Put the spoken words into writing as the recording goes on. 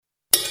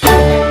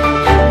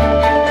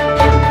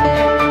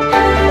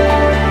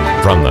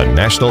the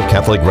National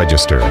Catholic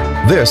Register.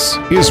 This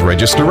is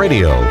Register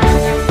Radio,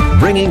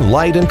 bringing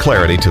light and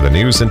clarity to the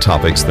news and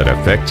topics that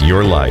affect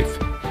your life.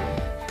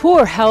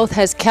 Poor health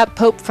has kept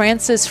Pope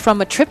Francis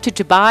from a trip to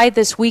Dubai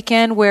this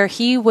weekend, where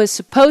he was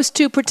supposed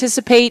to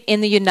participate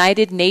in the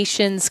United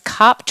Nations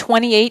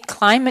COP28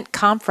 climate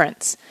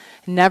conference.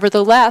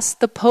 Nevertheless,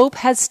 the Pope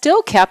has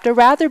still kept a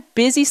rather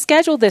busy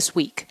schedule this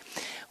week.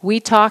 We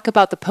talk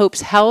about the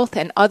Pope's health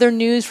and other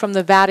news from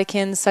the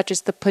Vatican, such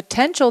as the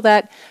potential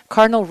that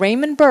Cardinal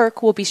Raymond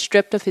Burke will be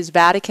stripped of his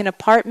Vatican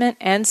apartment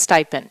and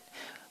stipend.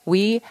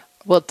 We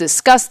will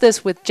discuss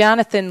this with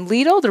Jonathan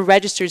Leidl, the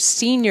Register's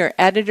senior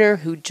editor,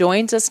 who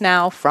joins us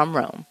now from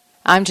Rome.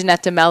 I'm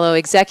Jeanette DeMello,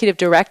 Executive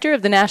Director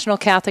of the National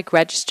Catholic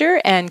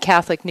Register and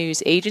Catholic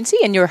News Agency,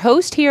 and your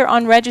host here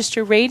on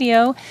Register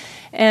Radio.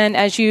 And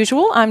as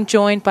usual, I'm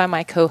joined by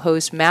my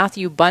co-host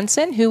Matthew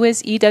Bunson, who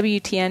is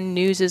EWTN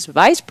News'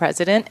 Vice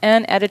President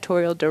and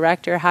Editorial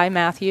Director. Hi,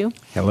 Matthew.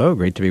 Hello,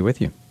 great to be with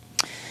you.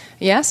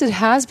 Yes, it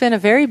has been a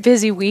very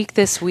busy week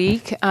this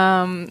week.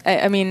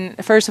 I mean,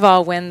 first of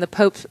all, when the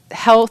Pope's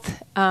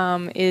health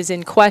is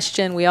in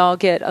question, we all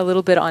get a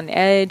little bit on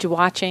edge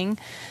watching.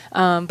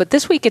 But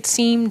this week it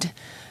seemed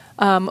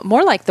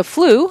more like the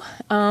flu.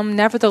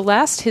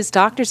 Nevertheless, his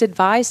doctors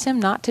advised him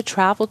not to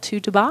travel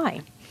to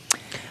Dubai.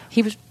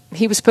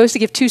 He was supposed to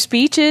give 2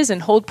 speeches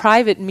and hold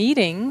private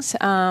meetings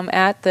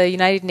at the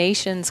United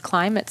Nations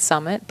Climate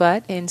Summit,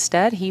 but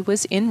instead he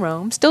was in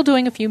Rome, still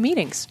doing a few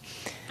meetings.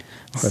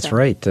 That's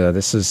right.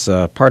 This is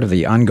part of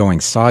the ongoing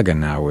saga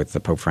now with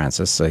Pope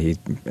Francis.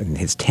 In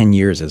his 10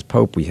 years as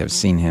Pope, we have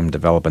seen him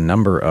develop a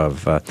number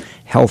of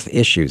health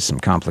issues, some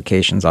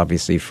complications,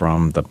 obviously,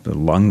 from the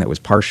lung that was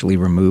partially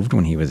removed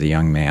when he was a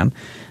young man.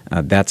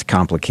 That's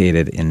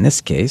complicated in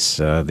this case.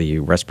 The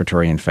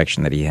respiratory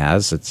infection that he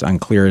has, it's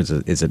unclear, is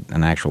it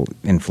an actual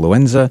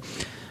influenza?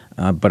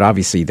 But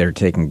obviously they're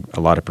taking a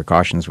lot of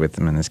precautions with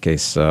him, in this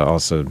case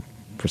also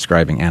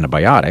prescribing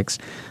antibiotics,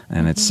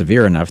 and it's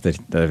severe enough that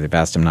they've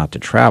asked him not to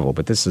travel.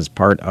 But this is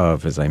part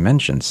of, as I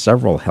mentioned,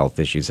 several health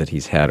issues that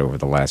he's had over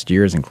the last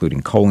years,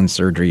 including colon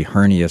surgery,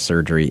 hernia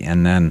surgery,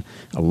 and then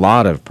a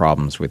lot of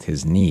problems with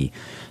his knee.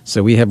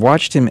 So we have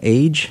watched him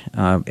age,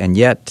 and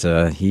yet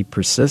he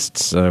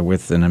persists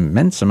with an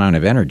immense amount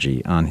of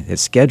energy on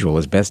his schedule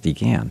as best he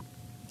can.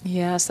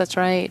 Yes, that's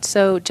right.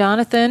 So,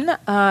 Jonathan,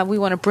 we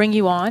want to bring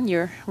you on.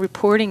 You're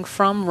reporting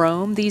from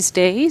Rome these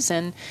days,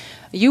 and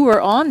you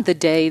were on the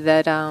day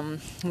that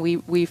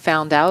we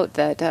found out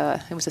that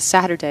it was a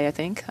Saturday, I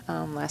think,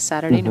 last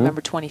Saturday,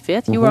 November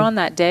 25th. You were on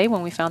that day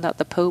when we found out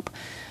the Pope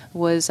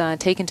was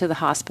taken to the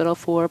hospital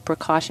for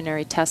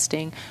precautionary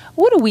testing.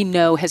 What do we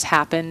know has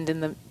happened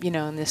in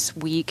this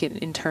week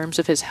in terms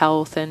of his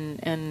health,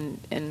 and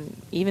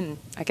even,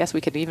 I guess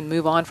we could even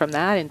move on from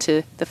that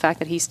into the fact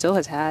that he still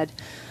has had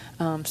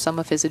some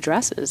of his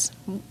addresses.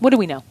 What do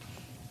we know?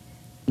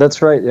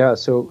 That's right, yeah.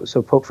 So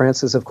Pope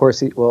Francis, of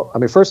course,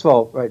 first of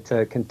all, right,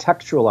 to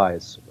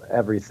contextualize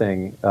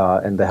everything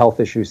and the health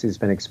issues he's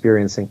been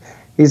experiencing,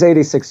 he's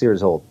 86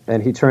 years old,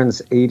 and he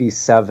turns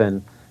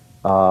 87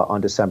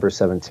 on December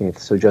 17th,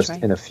 so just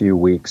in a few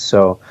weeks.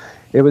 So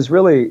it was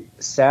really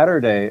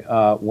Saturday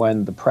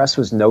when the press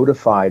was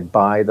notified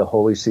by the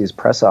Holy See's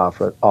press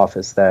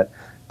office that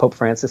Pope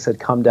Francis had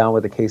come down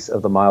with a case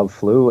of the mild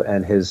flu,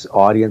 and his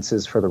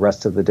audiences for the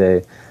rest of the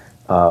day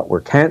were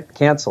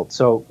canceled.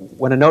 So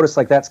when a notice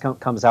like that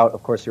comes out,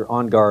 of course, you're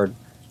on guard.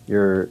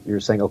 You're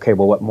saying, okay,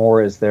 well, what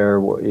more is there?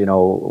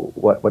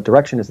 What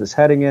direction is this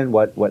heading in?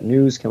 What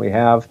news can we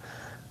have?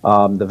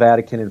 The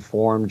Vatican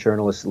informed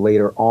journalists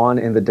later on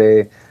in the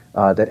day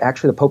that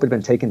actually the Pope had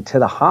been taken to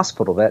the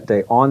hospital that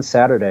day on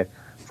Saturday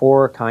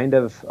for kind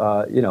of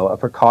a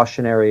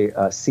precautionary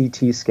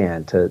CT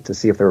scan to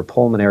see if there were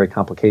pulmonary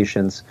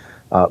complications,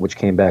 which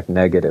came back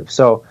negative.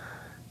 So,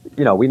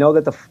 we know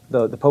that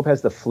the Pope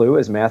has the flu,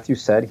 as Matthew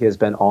said. He has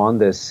been on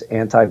this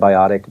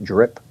antibiotic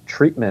drip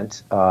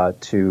treatment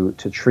to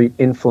treat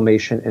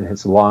inflammation in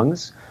his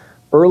lungs.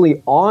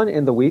 Early on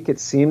in the week, it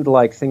seemed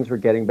like things were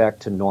getting back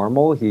to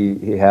normal.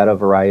 He had a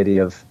variety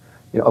of,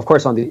 of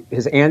course, on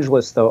his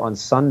Angelus, though, on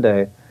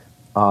Sunday,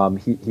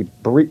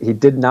 he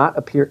did not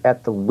appear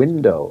at the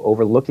window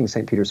overlooking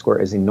St. Peter's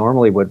Square as he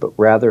normally would, but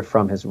rather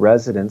from his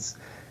residence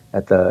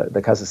at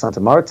the Casa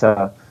Santa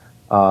Marta.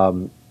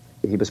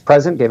 He was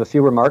present, gave a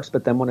few remarks,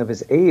 but then one of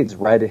his aides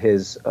read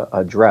his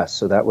address.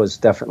 So that was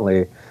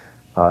definitely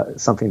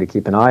something to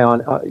keep an eye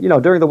on.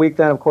 During the week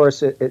then, of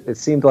course, it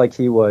seemed like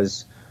he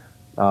was,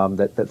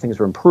 that things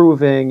were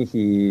improving.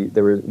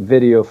 There were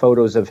video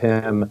photos of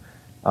him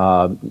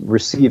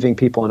receiving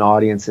people in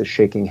audiences,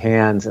 shaking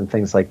hands and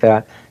things like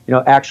that.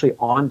 Actually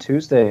on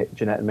Tuesday,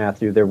 Jeanette and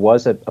Matthew, there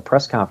was a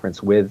press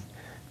conference with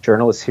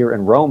journalists here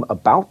in Rome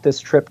about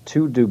this trip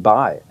to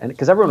Dubai. And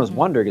because everyone was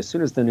wondering, as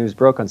soon as the news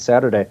broke on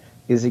Saturday,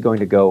 is he going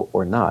to go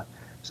or not?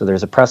 So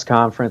there's a press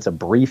conference, a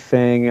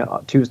briefing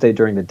Tuesday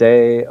during the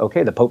day.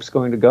 Okay, the Pope's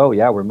going to go.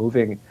 Yeah, we're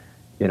moving,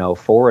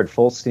 forward,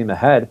 full steam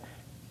ahead.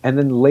 And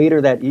then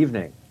later that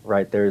evening,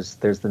 right, there's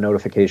the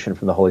notification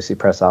from the Holy See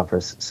press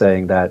office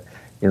saying that,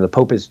 the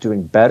Pope is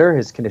doing better,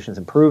 his condition's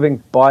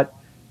improving, but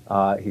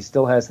He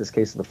still has this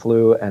case of the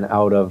flu, and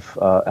out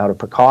of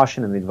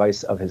precaution and the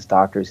advice of his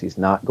doctors, he's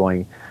not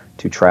going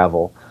to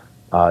travel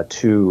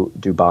to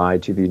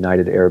Dubai, to the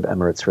United Arab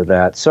Emirates for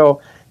that.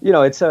 So,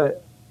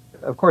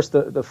 of course,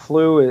 the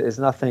flu is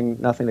nothing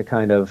to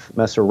kind of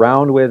mess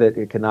around with.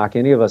 It can knock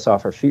any of us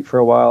off our feet for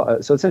a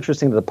while. So it's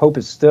interesting that the Pope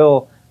is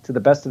still, to the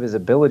best of his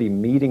ability,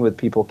 meeting with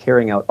people,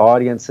 carrying out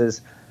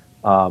audiences.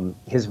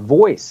 His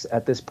voice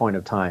at this point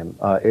of time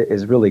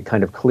is really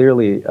kind of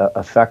clearly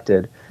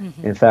affected.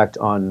 Mm-hmm. In fact,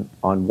 on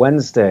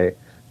Wednesday,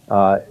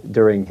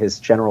 during his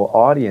general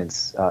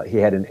audience, he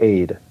had an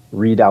aide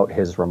read out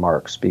his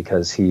remarks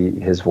because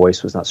his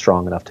voice was not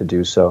strong enough to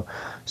do so.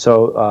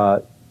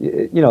 So,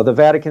 the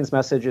Vatican's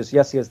message is,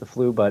 yes, he has the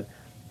flu, but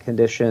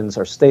conditions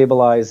are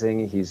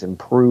stabilizing, he's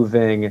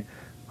improving.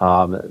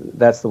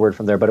 That's the word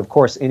from there. But of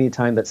course,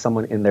 anytime that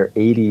someone in their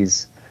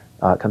 80s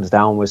comes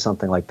down with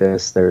something like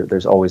this,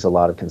 there's always a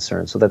lot of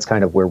concern. So that's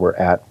kind of where we're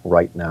at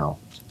right now.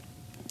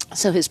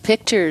 So his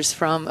pictures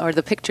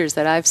the pictures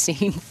that I've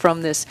seen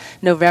from this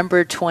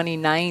November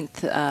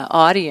 29th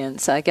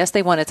audience, I guess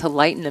they wanted to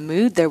lighten the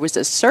mood. There was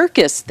a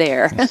circus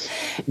there was.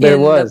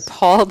 The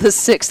Paul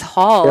VI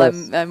Hall.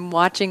 Yes. I'm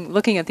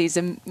looking at these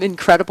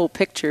incredible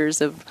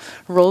pictures of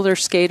roller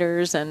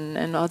skaters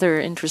and other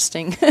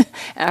interesting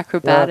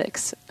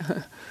acrobatics.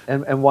 Yeah.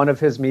 And one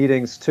of his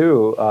meetings,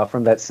 too,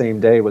 from that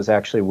same day was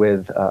actually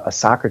with a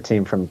soccer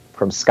team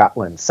from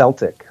Scotland,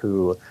 Celtic,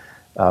 who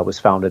was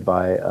founded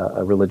by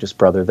a religious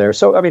brother there.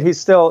 So, he's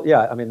still,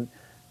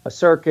 a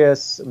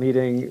circus,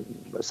 meeting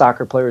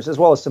soccer players, as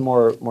well as some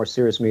more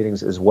serious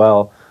meetings as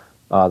well.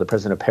 The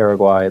president of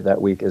Paraguay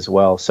that week as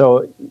well.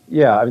 So,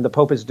 the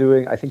Pope is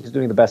doing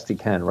the best he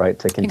can, right,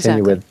 to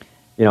continue with,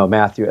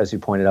 Matthew, as you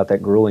pointed out,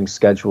 that grueling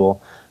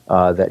schedule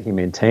that he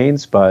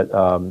maintains. But,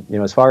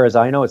 as far as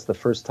I know, it's the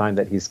first time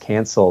that he's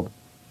canceled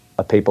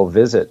a papal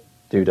visit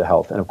due to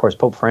health. And, of course,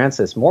 Pope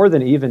Francis, more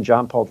than even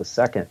John Paul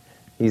II,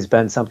 he's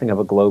been something of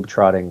a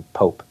globe-trotting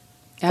pope.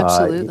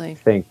 Absolutely. I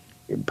think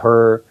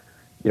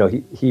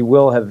he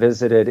will have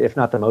visited, if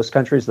not the most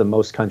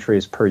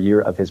countries per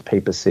year of his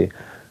papacy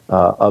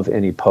of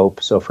any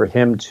pope. So for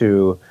him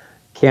to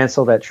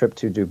cancel that trip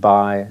to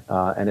Dubai,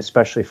 and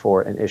especially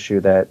for an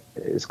issue that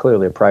is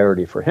clearly a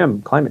priority for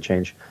him, climate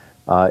change,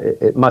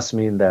 it must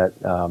mean that,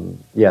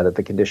 that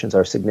the conditions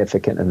are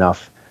significant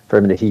enough for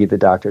him to heed the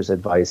doctor's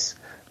advice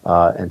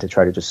and to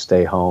try to just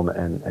stay home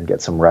and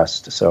get some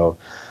rest. So,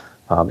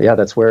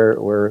 that's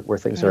where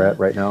things are at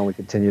right now. We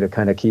continue to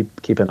kind of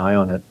keep an eye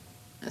on it.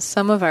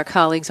 Some of our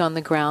colleagues on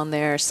the ground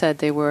there said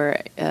they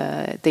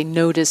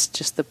noticed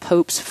just the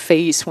Pope's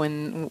face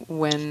when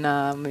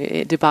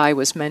Dubai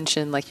was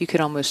mentioned. Like you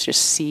could almost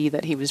just see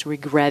that he was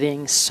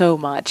regretting so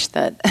much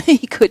that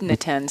he couldn't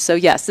attend. So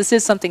yes, this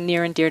is something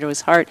near and dear to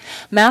his heart.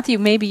 Matthew,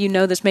 maybe you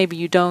know this, maybe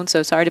you don't.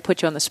 So sorry to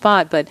put you on the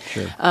spot, but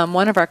sure.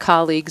 One of our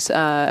colleagues,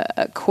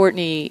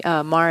 Courtney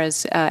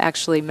Maras,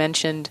 actually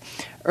mentioned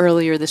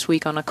earlier this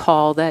week on a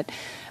call that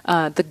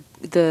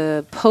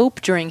the Pope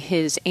during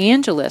his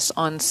Angelus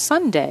on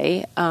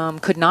Sunday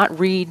could not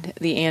read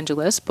the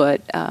Angelus,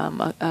 but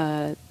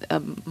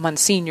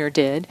Monsignor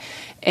did.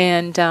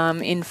 And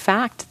in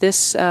fact,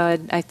 this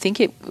I think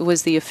it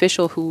was the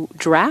official who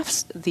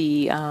drafts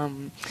the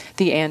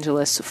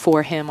Angelus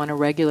for him on a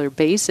regular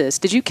basis.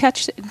 Did you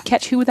catch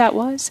who that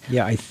was?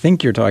 Yeah, I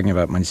think you're talking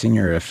about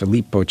Monsignor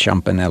Filippo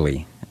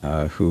Ciampanelli,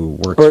 who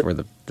works for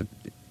the.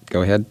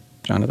 Go ahead,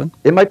 Jonathan?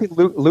 It might be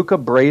Luca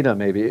Breda,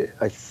 maybe,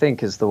 I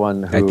think, is the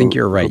one who... I think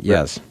you're right,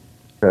 yes.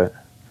 Okay.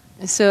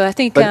 So I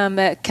think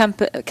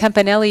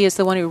Campanelli is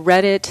the one who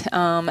read it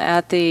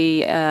at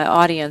the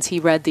audience. He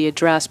read the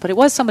address, but it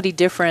was somebody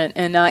different,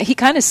 and he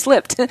kind of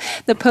slipped.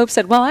 The Pope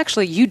said, well,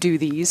 actually, you do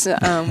these,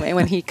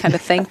 when he kind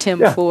of thanked him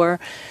for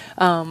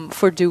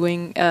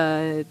doing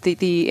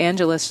the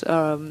Angelus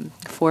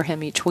for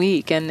him each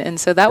week. And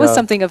so that was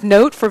something of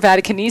note for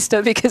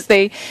Vaticanista because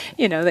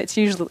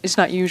it's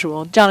not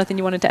usual. Jonathan,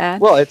 you wanted to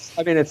add? Well,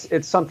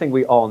 it's something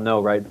we all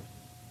know, right?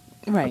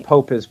 Right. The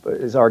Pope is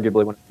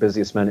arguably one of the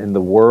busiest men in the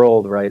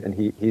world, right? And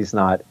he's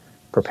not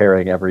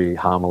preparing every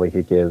homily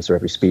he gives or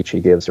every speech he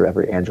gives or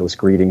every Angelus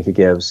greeting he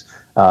gives.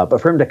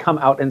 But for him to come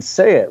out and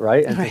say it,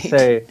 right? And to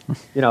say,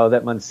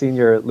 that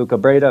Monsignor Luca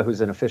Breda,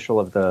 who's an official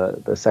of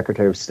the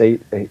Secretary of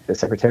State, the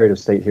Secretariat of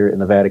State here in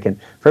the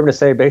Vatican, for him to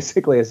say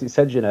basically, as he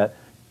said, Jeanette,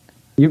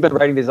 you've been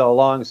writing these all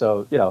along,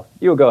 so,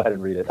 you'll go ahead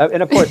and read it.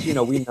 And of course, we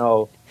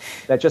know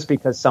that just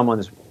because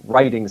someone's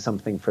writing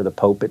something for the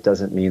Pope, it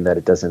doesn't mean that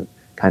it doesn't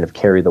kind of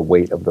carry the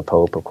weight of the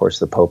Pope. Of course,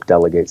 the Pope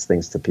delegates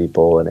things to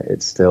people, and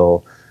it's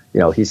still,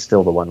 he's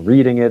still the one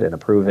reading it and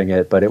approving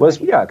it. But it was,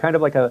 kind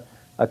of like a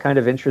kind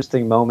of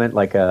interesting moment,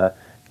 like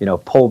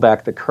pull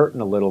back the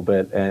curtain a little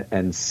bit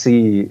and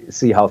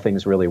see how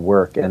things really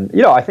work. And,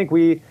 I think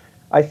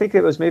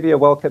it was maybe a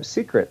well-kept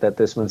secret that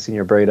this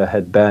Monsignor Breda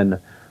had been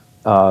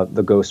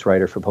the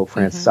ghostwriter for Pope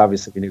Francis. Mm-hmm.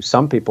 Obviously, we knew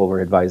some people were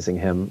advising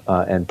him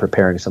and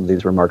preparing some of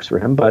these remarks for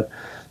him, but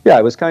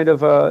it was kind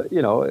of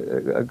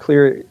a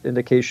clear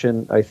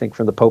indication, I think,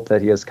 from the Pope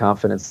that he has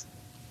confidence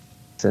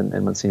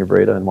and Monsignor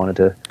Breda, and wanted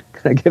to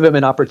kind of give him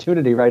an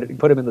opportunity, right,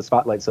 put him in the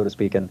spotlight, so to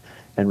speak, and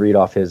read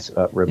off his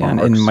remarks.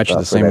 Yeah, and in much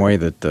the same way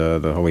that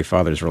the Holy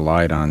Fathers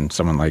relied on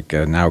someone like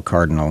now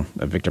Cardinal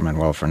Victor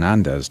Manuel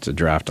Fernandez to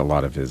draft a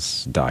lot of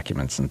his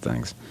documents and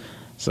things.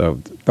 So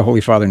the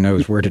Holy Father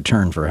knows where to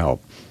turn for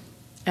help.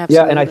 Absolutely.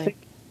 Yeah, and I think,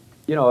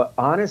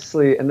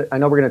 honestly, and I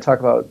know we're going to talk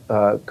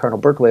about Cardinal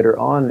Burke later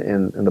on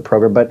in the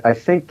program, but I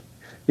think,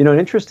 an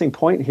interesting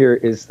point here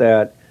is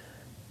that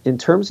in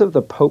terms of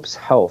the Pope's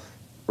health,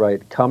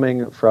 right,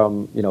 coming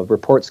from,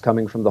 reports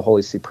coming from the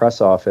Holy See Press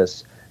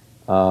Office,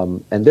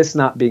 and this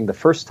not being the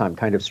first time,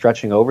 kind of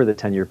stretching over the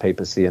 10-year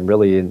papacy, and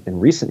really in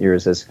recent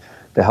years as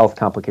the health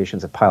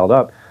complications have piled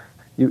up,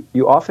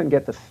 you often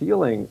get the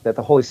feeling that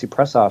the Holy See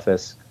Press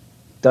Office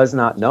does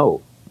not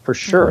know for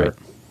sure Right.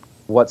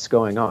 what's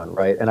going on,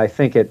 right? And I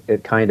think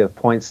it kind of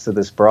points to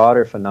this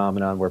broader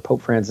phenomenon where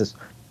Pope Francis,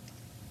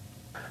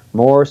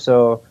 more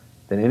so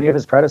than any of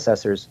his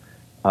predecessors,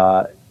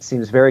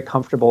 seems very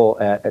comfortable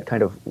at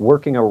kind of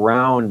working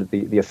around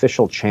the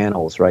official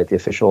channels, right? The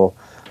official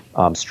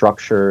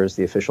structures,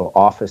 the official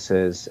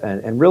offices,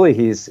 and really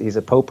he's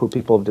a pope who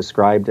people have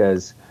described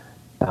as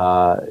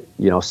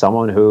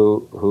someone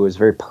who is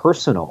very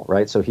personal,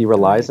 right? So he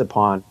relies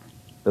upon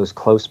those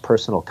close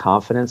personal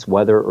confidence,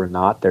 whether or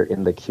not they're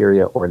in the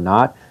Curia or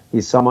not.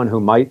 He's someone who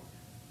might,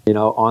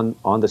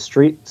 on the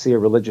street, see a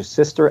religious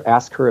sister,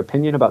 ask her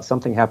opinion about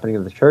something happening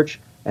in the church,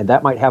 and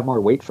that might have more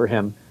weight for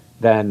him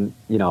than,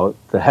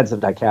 the heads of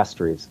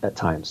dicasteries at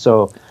times.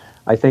 So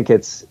I think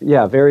it's,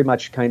 very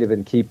much kind of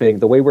in keeping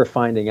the way we're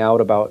finding out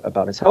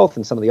about his health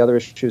and some of the other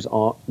issues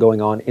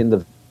going on in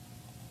the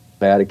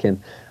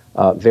Vatican,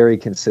 very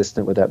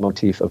consistent with that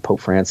motif of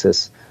Pope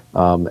Francis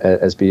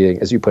as being,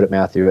 as you put it,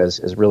 Matthew,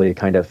 as really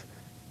kind of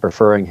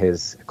preferring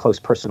his close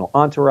personal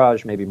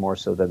entourage, maybe more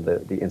so than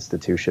the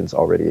institutions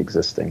already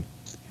existing.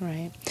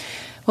 Right.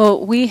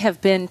 Well, we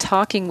have been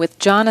talking with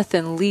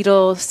Jonathan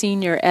Leidl,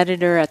 senior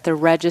editor at the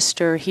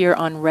Register, here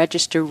on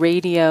Register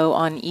Radio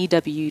on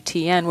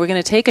EWTN. We're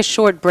going to take a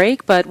short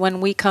break, but when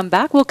we come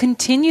back, we'll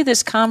continue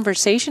this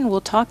conversation.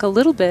 We'll talk a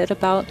little bit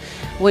about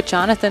what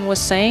Jonathan was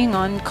saying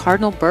on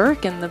Cardinal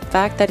Burke and the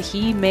fact that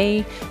he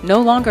may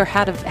no longer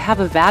have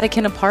a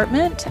Vatican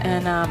apartment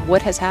and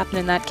what has happened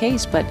in that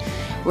case. But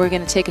we're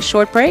going to take a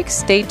short break.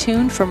 Stay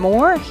tuned for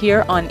more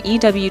here on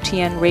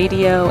EWTN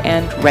Radio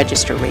and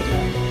Register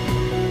Radio.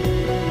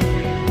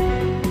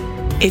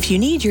 If you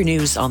need your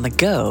news on the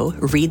go,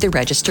 read the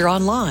Register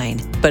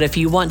online. But if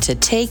you want to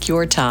take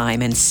your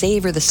time and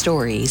savor the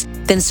stories,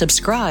 then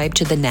subscribe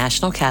to the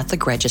National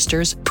Catholic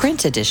Register's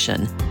print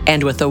edition.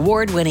 And with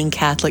award-winning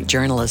Catholic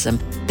journalism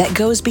that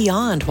goes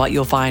beyond what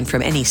you'll find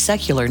from any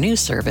secular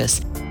news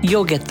service,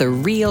 you'll get the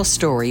real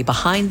story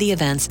behind the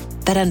events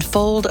that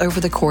unfold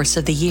over the course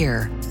of the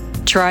year.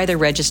 Try the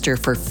Register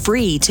for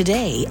free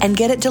today and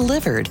get it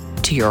delivered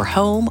to your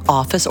home,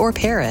 office, or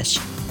parish.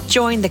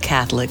 Join the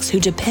Catholics who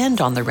depend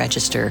on the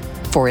Register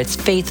for its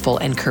faithful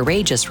and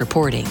courageous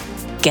reporting.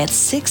 Get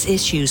 6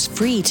 issues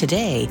free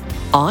today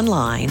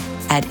online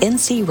at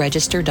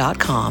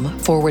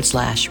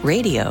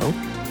ncregister.com/radio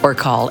or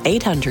call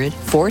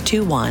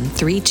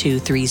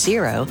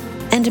 800-421-3230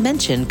 and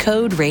mention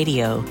code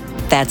radio.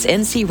 That's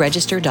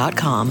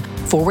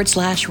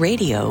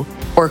ncregister.com/radio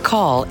or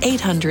call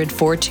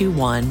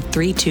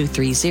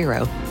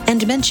 800-421-3230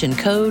 and mention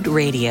code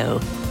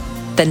radio.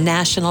 The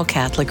National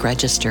Catholic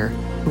Register.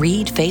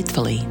 Read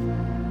faithfully.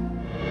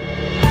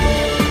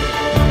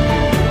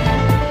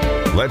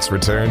 Let's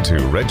return to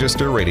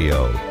Register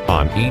Radio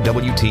on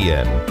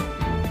EWTN.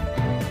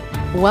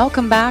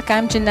 Welcome back.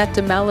 I'm Jeanette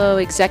DeMello,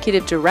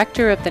 Executive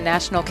Director of the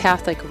National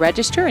Catholic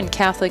Register and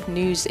Catholic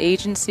News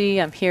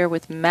Agency. I'm here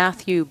with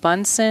Matthew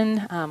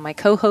Bunson, my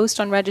co-host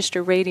on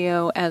Register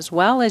Radio, as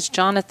well as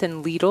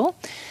Jonathan Leidl,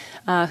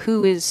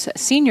 who is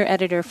Senior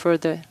Editor for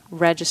the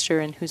Register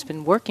and who's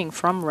been working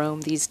from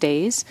Rome these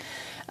days.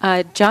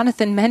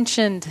 Jonathan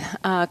mentioned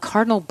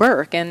Cardinal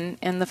Burke and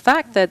the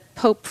fact that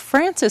Pope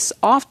Francis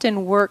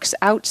often works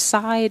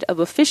outside of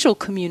official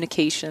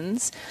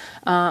communications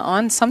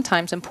on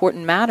sometimes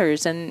important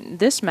matters, and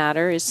this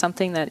matter is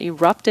something that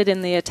erupted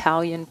in the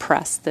Italian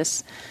press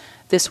this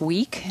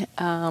week.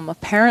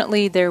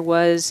 Apparently there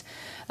was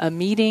a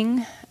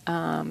meeting.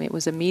 It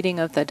was a meeting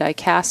of the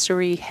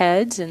dicastery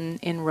heads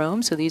in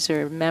Rome. So these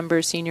are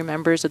senior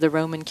members of the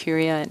Roman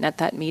Curia. And at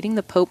that meeting,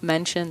 the Pope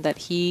mentioned that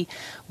he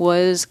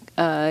was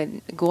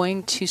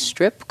going to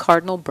strip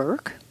Cardinal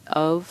Burke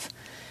of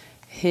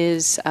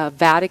his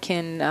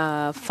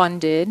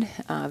Vatican-funded,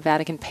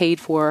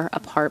 Vatican-paid-for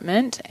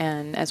apartment,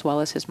 and as well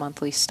as his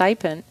monthly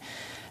stipend.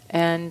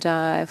 And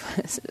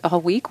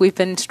all week we've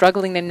been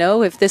struggling to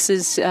know if this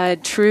is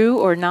true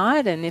or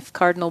not, and if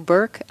Cardinal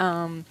Burke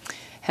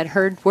had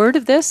heard word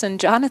of this. And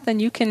Jonathan,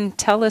 you can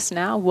tell us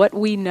now what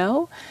we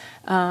know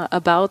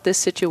about this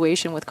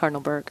situation with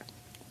Cardinal Burke.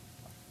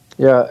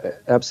 Yeah,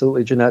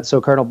 absolutely, Jeanette. So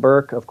Cardinal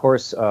Burke, of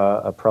course,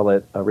 a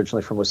prelate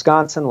originally from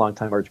Wisconsin,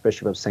 longtime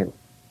Archbishop of St.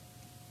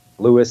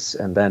 Louis,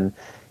 and then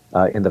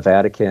in the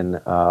Vatican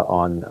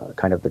on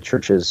kind of the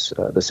Church's,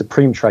 the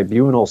Supreme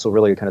Tribunal, so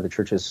really kind of the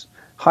Church's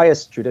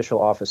highest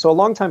judicial office. So a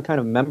longtime kind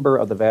of member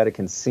of the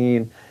Vatican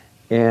scene,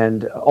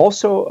 and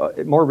also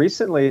more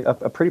recently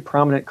a pretty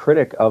prominent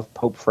critic of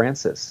Pope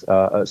Francis,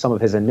 some of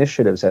his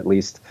initiatives at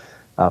least,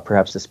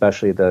 perhaps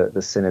especially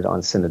the Synod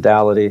on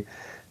Synodality.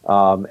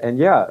 And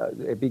yeah,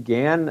 it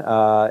began,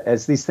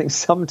 as these things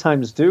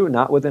sometimes do,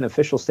 not with an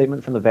official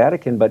statement from the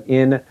Vatican, but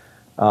in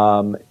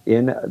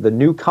the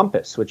New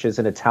Compass, which is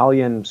an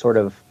Italian sort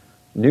of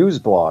news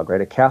blog, right?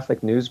 A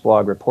Catholic news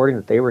blog reporting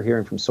that they were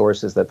hearing from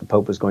sources that the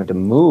Pope was going to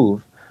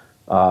move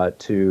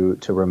to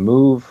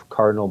remove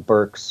Cardinal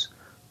Burke's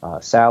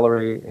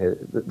salary,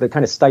 the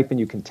kind of stipend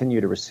you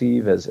continue to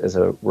receive as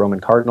a Roman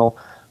cardinal,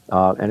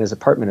 and his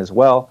apartment as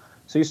well.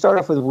 So you start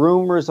off with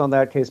rumors on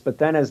that case, but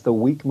then as the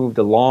week moved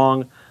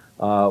along,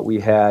 we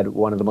had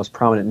one of the most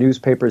prominent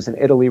newspapers in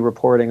Italy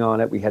reporting on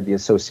it. We had the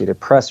Associated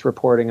Press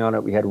reporting on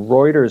it. We had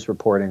Reuters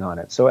reporting on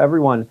it. So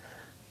everyone,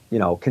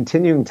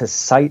 continuing to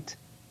cite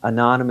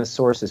anonymous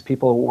sources,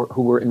 people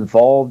who were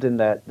involved in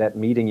that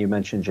meeting you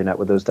mentioned, Jeanette,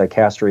 with those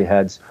dicastery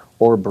heads,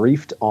 or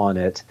briefed on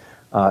it,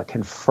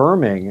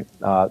 confirming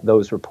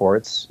those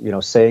reports,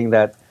 saying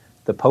that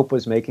the Pope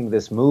was making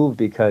this move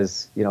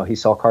because, he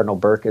saw Cardinal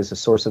Burke as a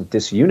source of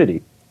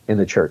disunity in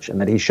the church,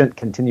 and that he shouldn't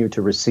continue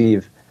to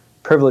receive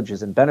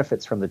privileges and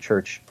benefits from the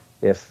church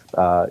if,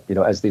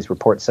 as these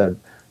reports said,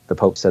 the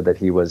Pope said that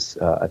he was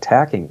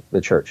attacking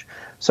the church.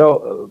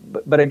 So,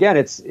 but again,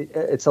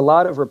 it's a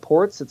lot of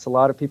reports. It's a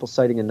lot of people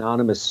citing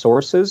anonymous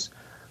sources.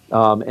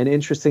 And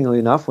interestingly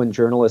enough, when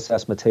journalists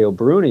asked Matteo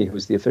Bruni,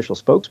 who's the official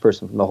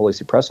spokesperson from the Holy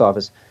See Press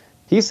Office,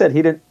 he said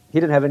he didn't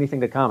have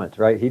anything to comment.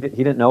 Right? He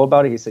didn't know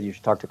about it. He said you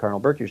should talk to Cardinal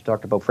Burke. You should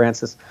talk to Pope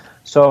Francis.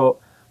 So,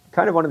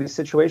 kind of one of these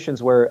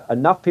situations where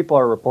enough people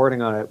are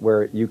reporting on it,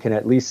 where you can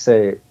at least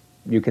say,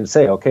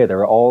 okay, there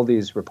are all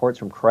these reports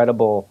from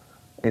credible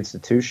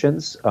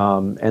institutions.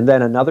 And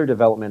then another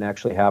development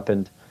actually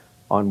happened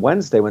on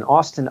Wednesday when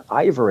Austin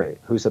Ivory,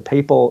 who's a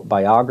papal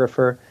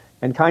biographer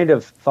and kind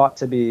of thought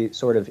to be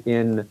sort of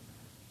in,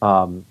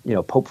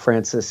 Pope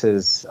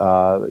Francis's,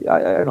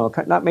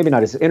 maybe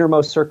not his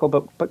innermost circle,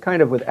 but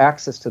kind of with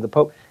access to the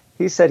Pope.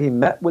 He said he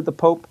met with the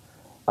Pope.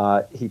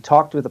 He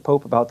talked with the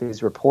Pope about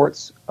these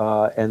reports,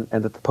 and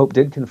that the Pope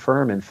did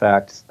confirm, in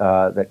fact,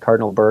 that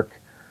Cardinal Burke,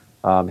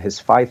 his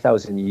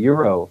 5,000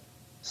 euro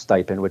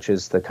stipend, which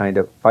is the kind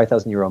of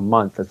 5,000 euro a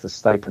month, that's the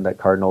stipend that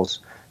cardinals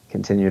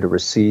continue to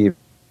receive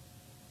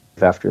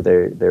after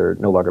they're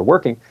no longer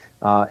working,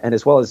 and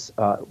as well as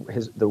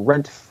the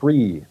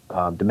rent-free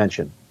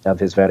dimension of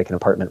his Vatican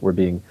apartment were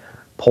being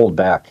pulled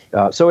back.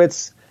 So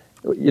it's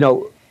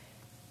the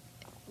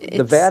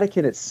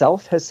Vatican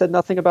itself has said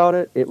nothing about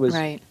it. It was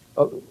right.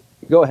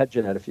 Go ahead,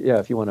 Jeanette,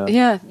 if you want to.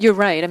 Yeah, you're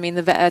right. I mean,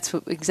 that's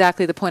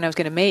exactly the point I was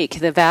going to make.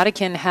 The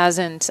Vatican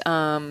hasn't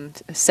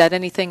said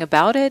anything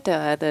about it.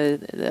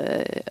 The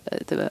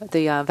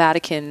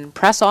Vatican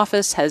press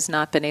office has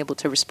not been able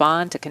to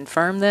respond to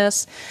confirm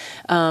this,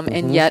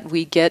 and yet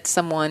we get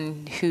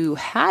someone who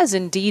has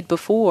indeed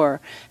before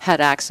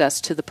had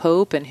access to the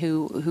Pope and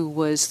who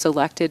was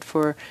selected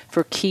for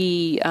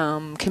key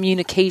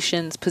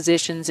communications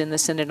positions in the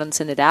Synod on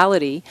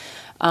Synodality.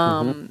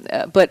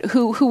 But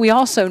who we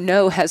also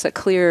know has a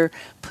clear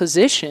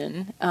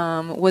position,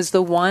 was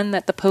the one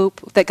that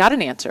that got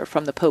an answer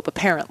from the Pope,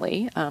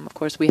 apparently. Of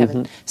course, we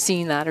haven't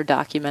seen that or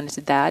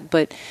documented that.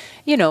 But,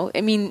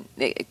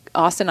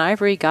 Austin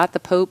Ivory got the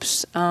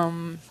Pope's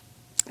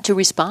to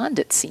respond,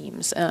 it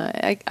seems.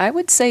 I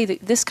would say that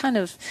this kind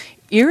of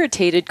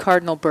irritated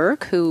Cardinal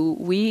Burke, who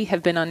we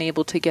have been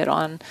unable to get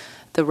on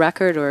the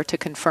record or to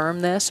confirm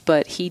this,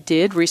 but he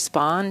did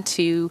respond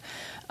to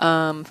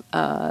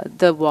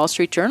the Wall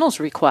Street Journal's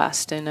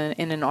request in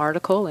an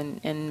article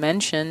and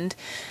mentioned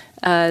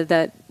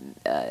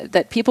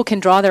that people can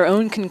draw their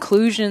own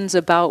conclusions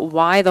about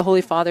why the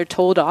Holy Father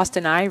told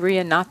Austin Ivory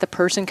and not the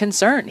person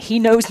concerned. He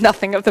knows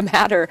nothing of the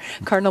matter.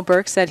 Cardinal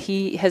Burke said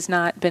he has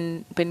not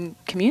been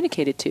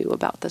communicated to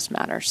about this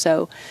matter.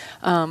 So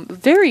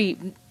very,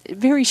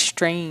 very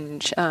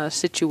strange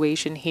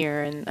situation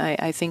here, and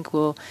I think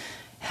we'll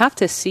have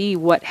to see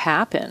what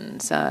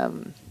happens.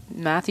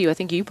 Matthew, I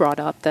think you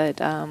brought up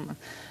that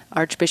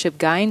Archbishop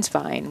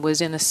Gainswein was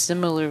in a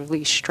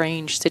similarly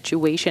strange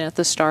situation at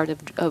the start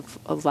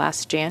of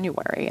last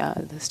January,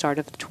 the start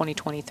of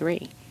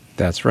 2023.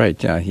 That's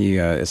right. He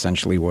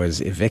essentially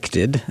was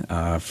evicted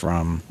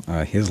from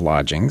his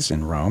lodgings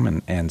in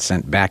Rome and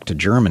sent back to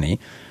Germany.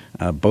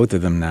 Both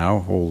of them now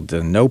hold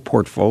no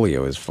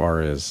portfolio as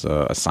far as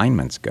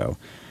assignments go.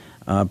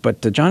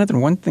 But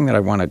Jonathan, one thing that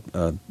I want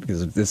to,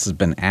 because this has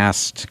been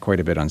asked quite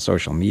a bit on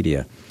social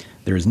media,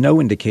 there is no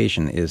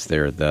indication, is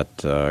there,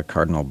 that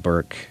Cardinal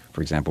Burke,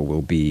 for example,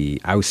 will be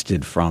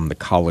ousted from the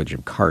College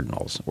of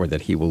Cardinals, or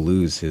that he will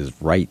lose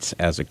his rights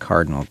as a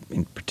cardinal,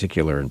 in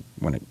particular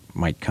when it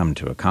might come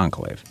to a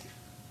conclave?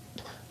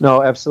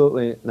 No,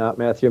 absolutely not,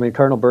 Matthew. I mean,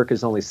 Cardinal Burke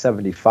is only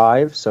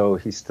 75, so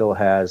he still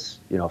has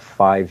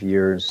 5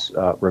 years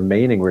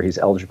remaining where he's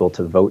eligible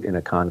to vote in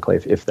a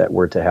conclave if that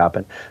were to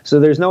happen.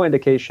 So there's no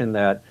indication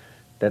that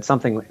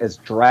something as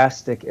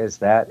drastic as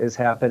that is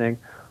happening,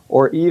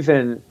 or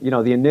even,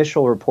 the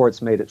initial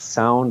reports made it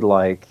sound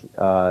like,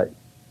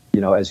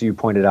 as you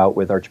pointed out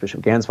with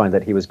Archbishop Ganswein,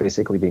 that he was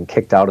basically being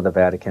kicked out of the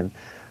Vatican.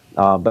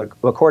 But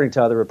according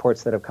to other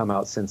reports that have come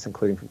out since,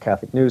 including from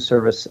Catholic News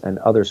Service and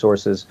other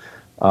sources,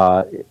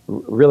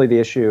 really the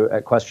issue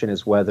at question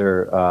is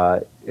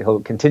whether he'll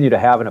continue to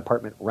have an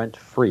apartment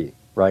rent-free,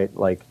 right?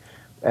 Like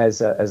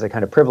as a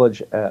kind of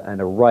privilege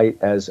and a right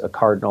as a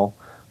cardinal.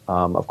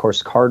 Of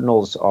course,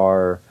 cardinals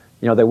are,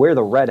 they wear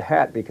the red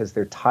hat because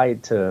they're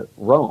tied to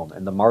Rome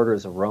and the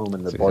martyrs of Rome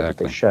and the blood that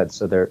they shed.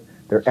 So they're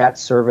at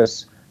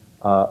service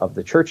of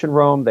the church in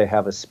Rome. They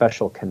have a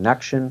special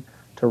connection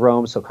to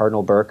Rome. So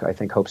Cardinal Burke, I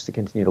think, hopes to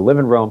continue to live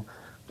in Rome.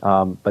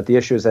 But the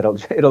issue is that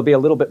it'll be a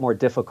little bit more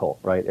difficult,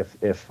 right?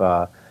 If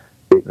the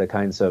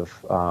kinds of,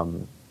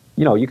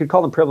 you could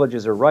call them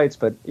privileges or rights,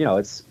 but,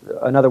 it's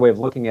another way of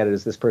looking at it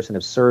is this person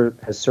has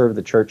served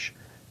the church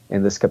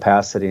in this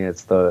capacity, and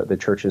it's the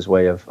church's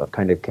way of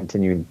kind of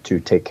continuing to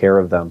take care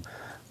of them.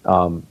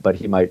 But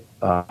he might,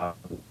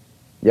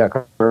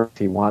 if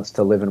he wants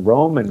to live in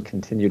Rome and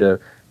continue to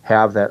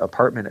have that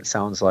apartment, it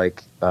sounds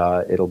like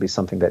it'll be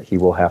something that he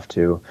will have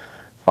to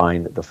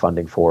find the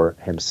funding for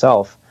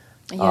himself.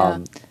 Yeah.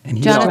 And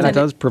he Jonathan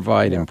does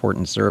provide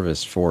important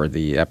service for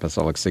the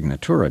Apostolic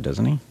Signatura,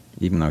 doesn't he?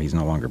 Even though he's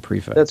no longer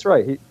prefect. That's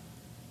right.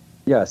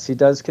 He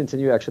does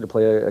continue actually to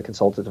play a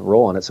consultative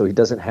role in it. So he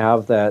doesn't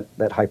have that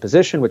high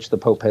position, which the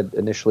Pope had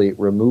initially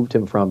removed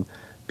him from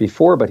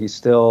before, but he's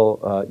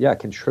still,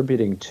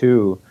 contributing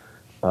to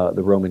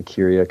the Roman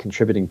Curia,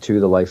 contributing to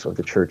the life of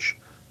the church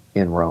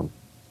in Rome.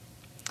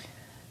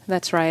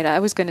 That's right. I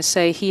was going to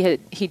say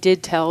he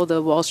did tell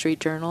the Wall Street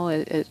Journal,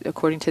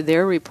 according to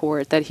their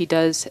report, that he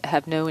does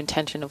have no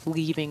intention of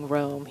leaving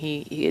Rome.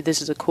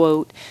 This is a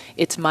quote,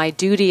 "It's my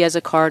duty as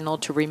a cardinal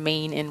to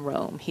remain in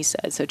Rome," he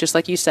said. So just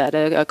like you said,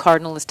 a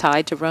cardinal is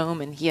tied to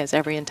Rome, and he has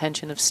every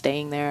intention of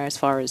staying there as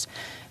far as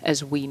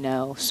we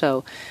know.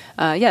 So,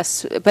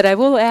 yes, but I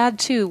will add,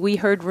 too, we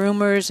heard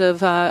rumors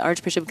of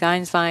Archbishop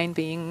Ganswein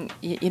being,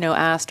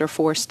 asked or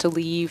forced to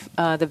leave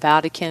the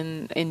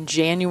Vatican in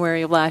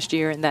January of last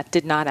year, and that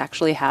did not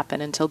actually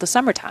happen until the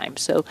summertime.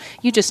 So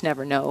you just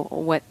never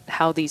know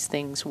how these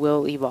things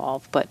will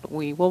evolve, but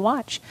we will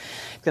watch.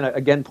 I'm going to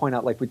again point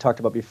out, like we talked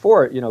about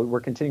before, we're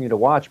continuing to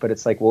watch, but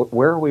it's like, well,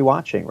 where are we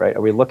watching, right?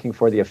 Are we looking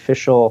for the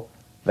official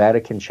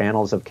Vatican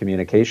channels of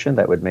communication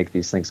that would make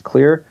these things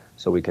clear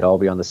so we could all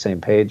be on the same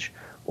page?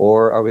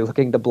 Or are we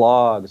looking to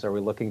blogs? Are we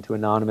looking to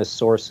anonymous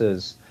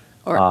sources?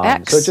 Or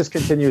X. So it just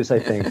continues, I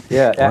think.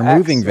 Yeah, or X,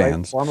 moving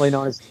vans. Right? Formerly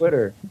known as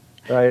Twitter.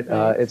 Right?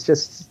 It's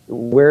just,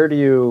 where do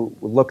you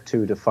look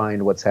to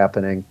find what's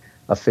happening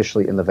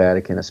officially in the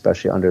Vatican,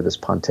 especially under this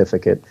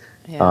pontificate,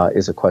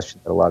 is a question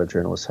that a lot of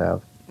journalists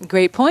have.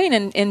 Great point.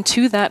 And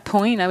to that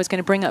point, I was going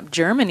to bring up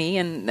Germany,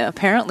 and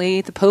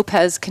apparently the Pope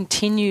has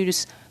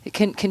continued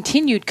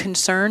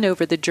concern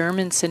over the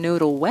German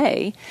Synodal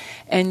way,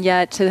 and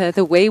yet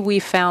the way we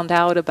found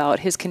out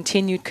about his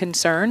continued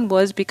concern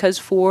was because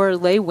 4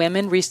 lay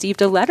women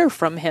received a letter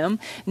from him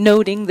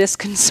noting this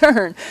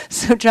concern.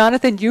 So,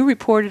 Jonathan, you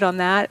reported on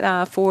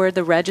that for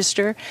the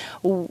Register.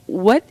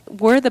 What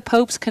were the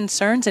Pope's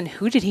concerns, and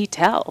who did he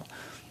tell?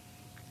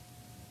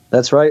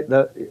 That's right.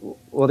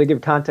 Well, to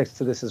give context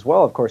to this as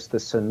well, of course, the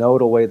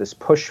synodal way, this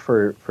push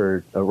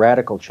for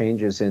radical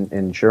changes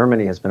in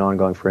Germany has been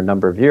ongoing for a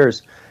number of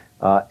years.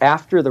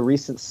 After the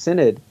recent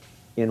synod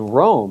in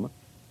Rome,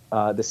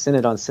 the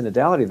synod on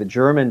synodality, the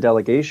German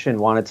delegation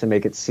wanted to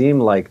make it seem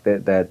like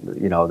that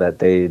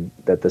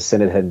the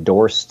synod had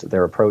endorsed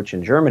their approach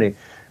in Germany.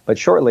 But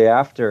shortly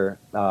after,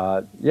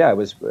 it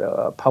was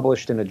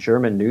published in a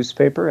German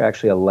newspaper,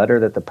 actually a letter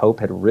that the Pope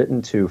had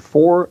written to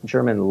 4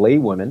 German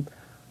laywomen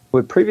who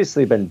had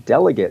previously been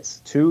delegates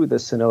to the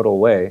synodal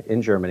way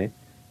in Germany,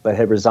 but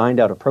had resigned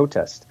out of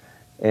protest.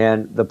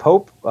 And the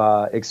Pope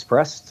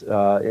expressed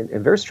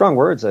in very strong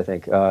words, I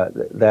think,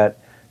 that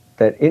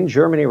in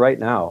Germany right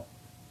now,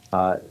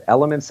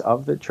 elements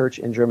of the church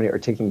in Germany are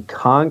taking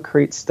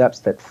concrete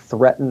steps that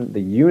threaten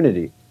the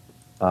unity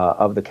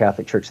of the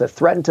Catholic Church, that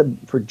threaten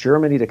for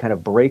Germany to kind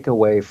of break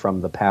away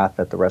from the path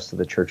that the rest of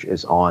the church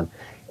is on.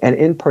 And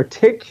in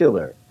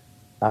particular,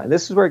 and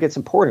this is where it gets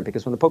important,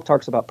 because when the Pope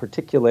talks about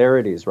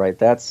particularities, right,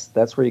 that's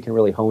where you can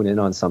really hone in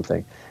on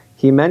something.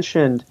 He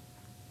mentioned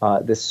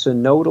the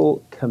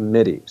Synodal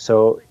Committee.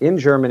 So in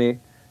Germany,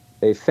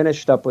 they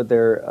finished up with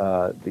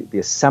their the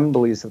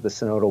assemblies of the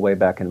Synodal way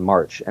back in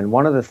March. And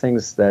one of the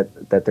things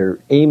that they're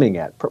aiming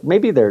at,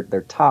 maybe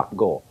their top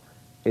goal,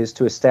 is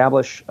to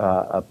establish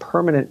a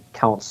permanent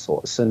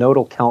council, a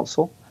synodal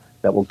council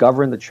that will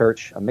govern the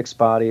church, a mixed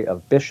body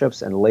of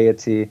bishops and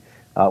laity,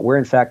 where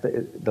in fact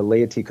the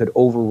laity could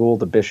overrule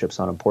the bishops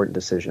on important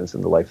decisions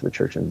in the life of the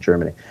church in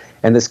Germany.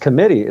 And this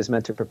committee is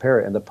meant to prepare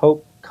it. And the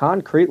Pope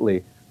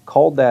concretely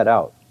called that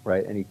out,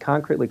 right? And he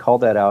concretely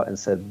called that out and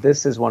said,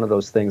 this is one of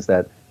those things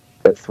that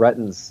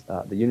threatens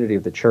the unity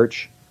of the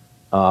church,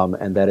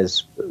 and that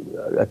is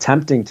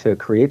attempting to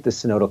create the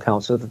synodal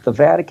council that the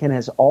Vatican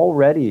has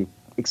already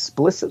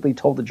explicitly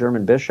told the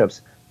German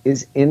bishops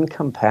is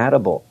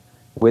incompatible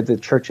with the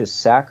church's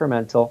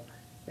sacramental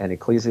and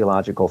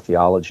ecclesiological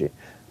theology.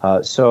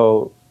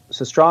 So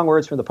strong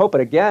words from the Pope.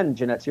 But again,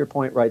 Jeanette, to your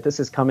point, right, this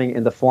is coming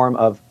in the form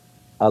of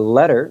a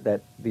letter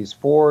that these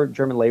 4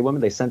 German laywomen,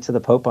 they sent to the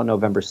Pope on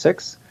November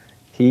 6th.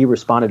 He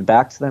responded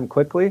back to them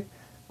quickly,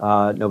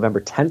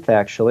 November 10th,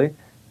 actually.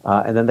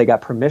 And then they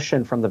got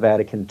permission from the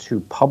Vatican to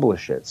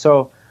publish it.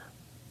 So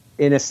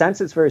in a sense,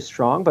 it's very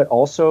strong, but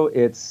also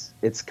it's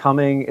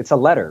a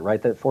letter,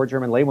 right, that 4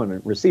 German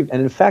laywomen received.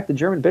 And in fact, the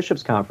German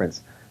Bishops'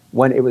 Conference,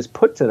 when it was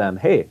put to them,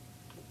 hey,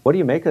 what do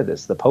you make of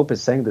this? The Pope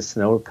is saying the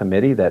Synodal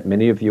Committee that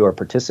many of you are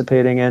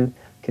participating in,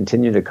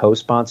 continue to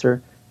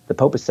co-sponsor. The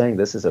Pope is saying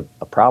this is a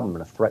problem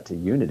and a threat to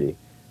unity.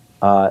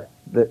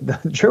 The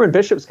German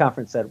Bishops'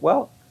 Conference said,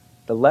 well,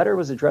 the letter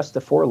was addressed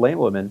to 4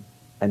 laywomen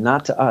and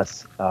not to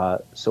us,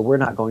 so we're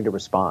not going to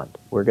respond.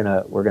 We're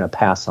gonna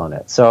pass on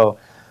it. So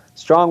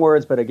strong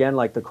words, but again,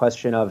 like the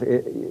question of,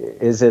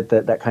 is it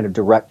that kind of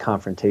direct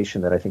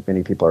confrontation that I think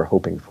many people are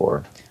hoping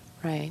for?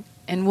 Right.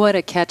 And what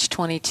a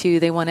catch-22.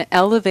 They want to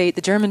elevate,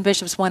 the German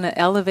bishops want to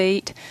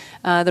elevate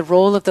the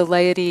role of the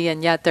laity,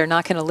 and yet they're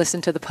not going to listen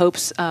to the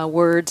Pope's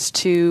words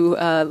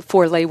to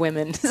 4 lay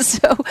women.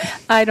 So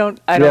I don't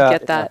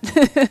get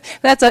that.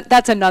 Yeah.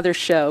 That's another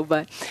show.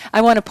 But I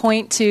want to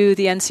point to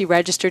the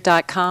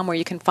ncregister.com, where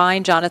you can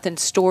find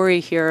Jonathan's story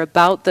here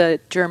about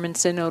the German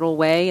Synodal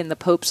Way and the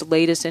Pope's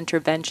latest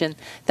intervention.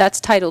 That's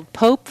titled,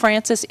 Pope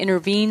Francis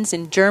Intervenes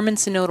in German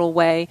Synodal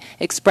Way,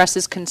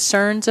 Expresses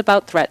Concerns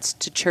about Threats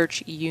to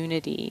Church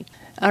Unity.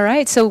 All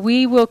right, so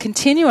we will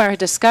continue our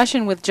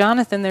discussion with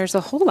Jonathan. There's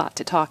a whole lot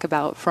to talk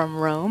about from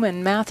Rome.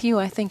 And Matthew,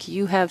 I think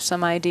you have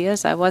some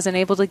ideas I wasn't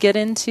able to get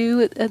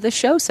into the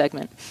show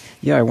segment.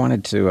 Yeah, I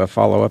wanted to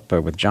follow up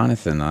with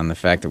Jonathan on the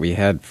fact that we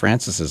had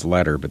Francis's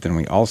letter, but then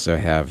we also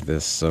have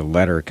this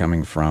letter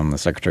coming from the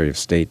Secretary of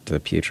State,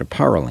 Pietro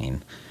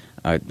Parolin.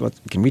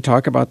 Can we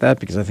talk about that?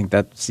 Because I think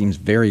that seems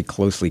very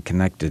closely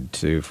connected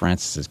to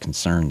Francis's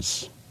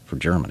concerns for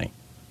Germany.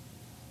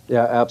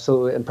 Yeah,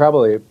 absolutely. And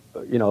probably, a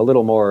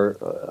little more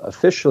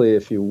officially,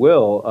 if you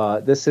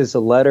will, this is a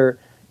letter.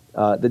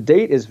 The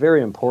date is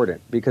very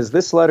important because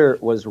this letter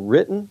was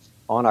written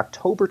on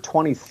October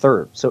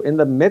 23rd. So in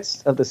the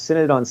midst of the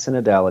Synod on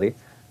Synodality,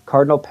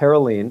 Cardinal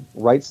Parolin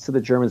writes to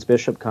the German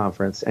Bishop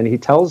Conference, and he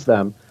tells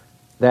them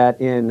that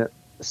in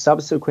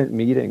subsequent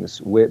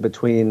meetings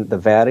between the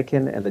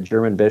Vatican and the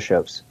German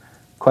bishops,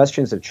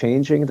 questions of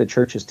changing the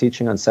Church's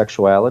teaching on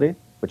sexuality,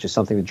 which is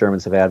something the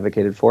Germans have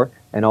advocated for,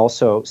 and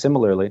also,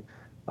 similarly,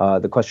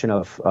 the question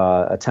of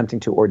attempting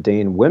to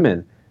ordain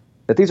women,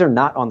 that these are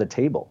not on the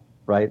table,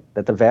 right?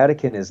 That the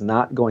Vatican is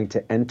not going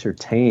to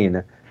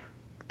entertain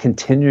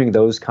continuing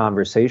those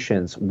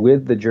conversations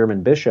with the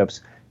German bishops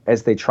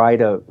as they try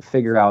to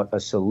figure out a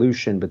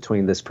solution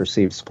between this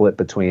perceived split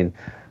between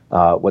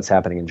what's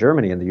happening in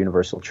Germany and the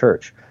Universal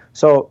Church.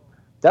 So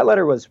that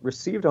letter was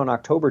received on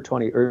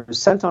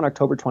sent on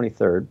October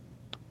 23rd,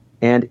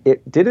 and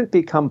it didn't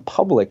become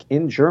public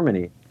in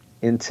Germany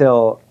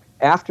until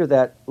after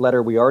that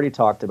letter we already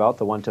talked about,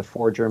 the one to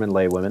 4 German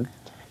laywomen.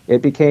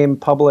 It became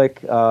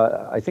public,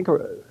 I think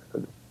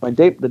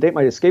the date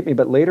might escape me,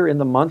 but later in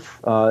the month,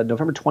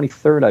 November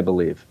 23rd, I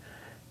believe.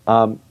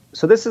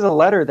 So this is a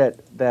letter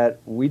that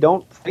we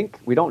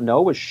don't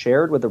know was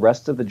shared with the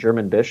rest of the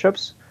German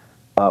bishops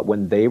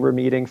when they were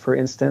meeting, for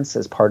instance,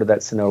 as part of that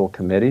synodal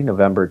committee,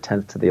 November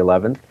 10th to the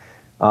 11th.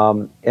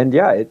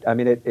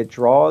 It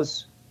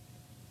draws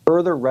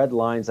further red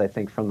lines, I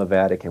think, from the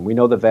Vatican. We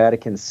know the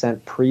Vatican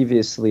sent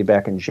previously,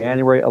 back in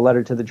January, a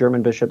letter to the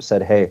German bishops,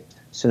 said, hey,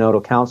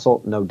 Synodal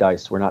Council, no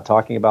dice. We're not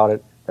talking about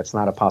it. That's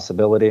not a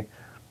possibility.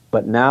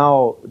 But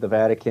now the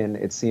Vatican,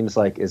 it seems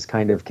like, is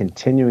kind of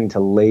continuing to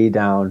lay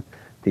down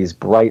these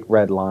bright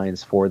red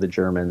lines for the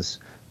Germans,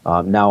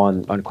 now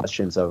on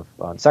questions of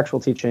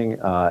sexual teaching,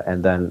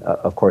 and then,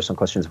 of course, on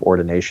questions of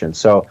ordination.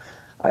 So,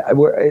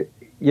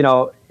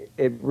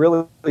 it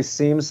really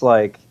seems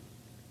like,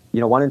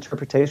 one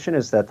interpretation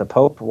is that the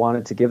Pope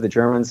wanted to give the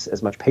Germans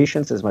as much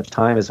patience, as much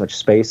time, as much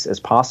space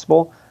as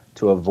possible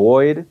to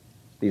avoid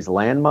these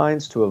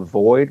landmines, to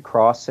avoid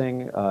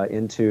crossing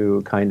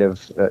into kind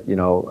of,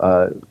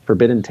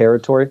 forbidden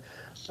territory.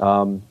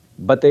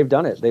 But they've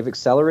done it. They've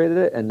accelerated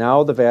it. And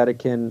now the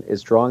Vatican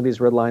is drawing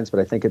these red lines. But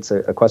I think it's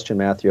a question,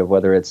 Matthew, of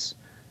whether it's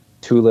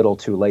too little,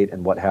 too late,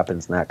 and what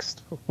happens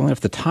next. Well,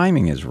 if the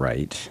timing is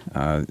right,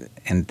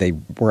 and they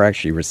were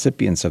actually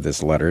recipients of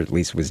this letter, at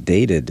least was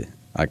dated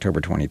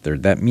October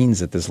 23rd, that means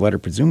that this letter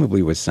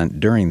presumably was sent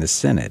during the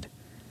Synod.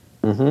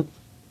 Mm-hmm.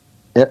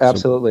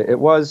 Absolutely. It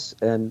was.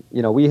 And,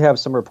 we have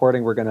some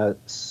reporting. We're going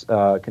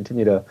to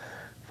continue to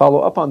follow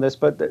up on this,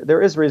 but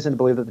there is reason to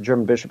believe that the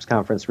German Bishops'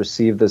 Conference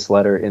received this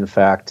letter, in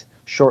fact,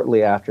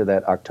 shortly after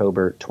that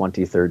October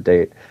 23rd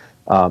date.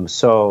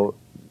 So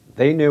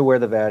they knew where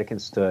the Vatican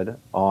stood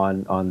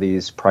on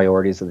these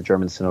priorities of the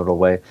German Synodal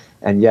Way,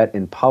 and yet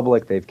in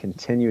public they've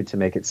continued to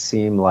make it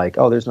seem like,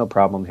 oh, there's no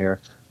problem here.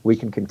 We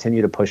can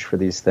continue to push for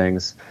these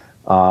things.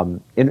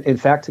 In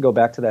fact, to go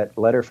back to that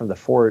letter from the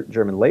 4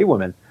 German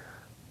laywomen,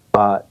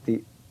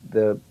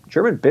 the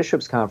German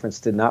Bishops' Conference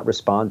did not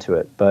respond to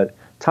it, but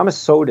Thomas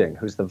Soding,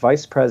 who's the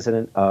vice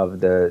president of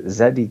the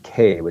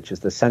ZDK, which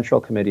is the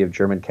Central Committee of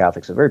German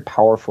Catholics, a very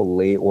powerful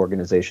lay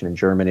organization in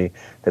Germany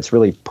that's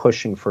really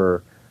pushing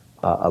for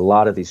a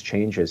lot of these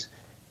changes,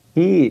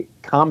 he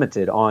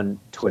commented on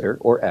Twitter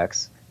or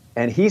X,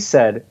 and he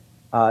said,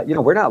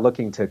 we're not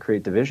looking to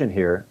create division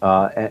here,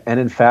 and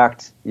in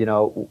fact,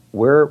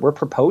 we're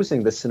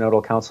proposing the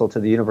Synodal Council to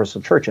the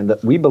Universal Church, and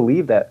that we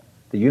believe that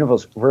the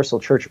Universal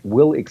Church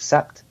will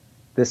accept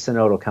this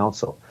Synodal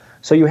Council.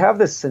 So you have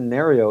this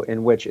scenario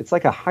in which it's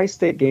like a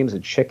high-stake games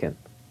of chicken,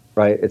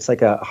 right? It's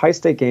like a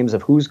high-stake games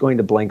of who's going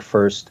to blink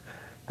first.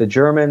 The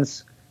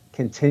Germans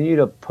continue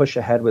to push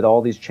ahead with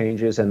all these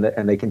changes, and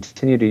they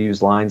continue to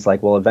use lines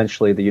like, well,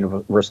 eventually the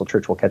Universal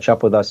Church will catch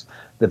up with us.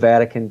 The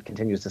Vatican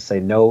continues to say,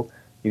 no,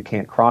 you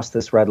can't cross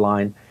this red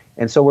line.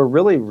 And so we're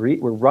really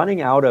we're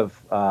running out of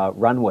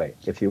runway,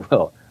 if you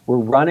will. We're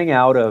running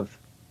out of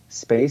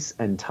space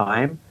and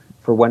time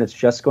for when it's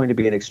just going to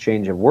be an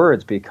exchange of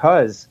words,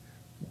 because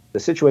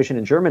the situation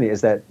in Germany is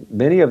that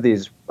many of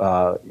these,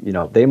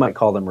 they might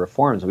call them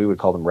reforms, we would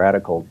call them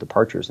radical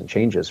departures and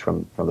changes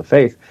from the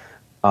faith.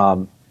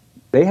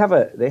 They have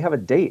a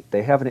date,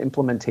 they have an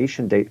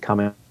implementation date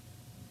coming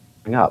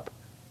up,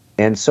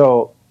 and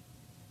so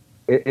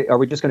are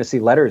we just going to see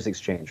letters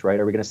exchange, right?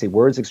 Are we going to see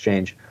words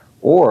exchange,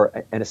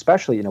 and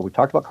especially, we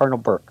talked about Cardinal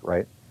Burke,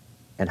 right,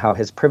 and how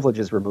his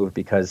privileges removed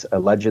because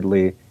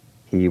allegedly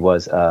he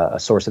was a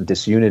source of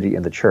disunity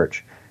in the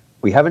church.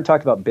 We haven't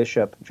talked about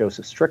Bishop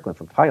Joseph Strickland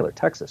from Tyler,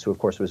 Texas, who, of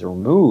course, was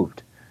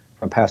removed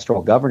from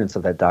pastoral governance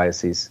of that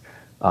diocese,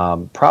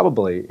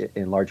 probably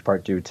in large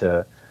part due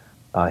to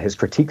his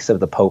critiques of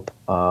the Pope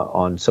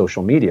on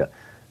social media.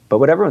 But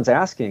what everyone's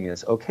asking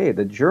is, okay,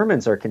 the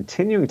Germans are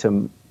continuing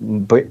to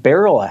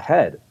barrel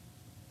ahead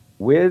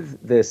with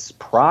this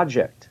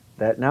project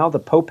that now the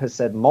Pope has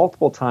said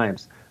multiple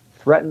times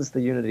threatens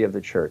the unity of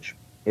the church,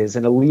 is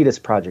an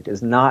elitist project,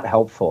 is not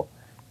helpful.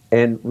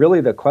 And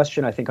really the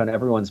question, I think, on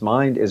everyone's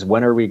mind is,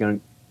 when are we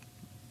going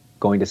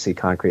to see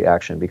concrete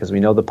action? Because we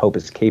know the Pope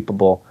is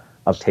capable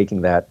of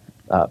taking that.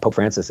 Pope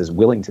Francis is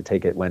willing to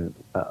take it when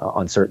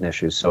on certain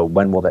issues. So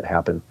when will that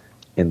happen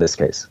in this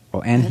case?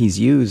 Well, and he's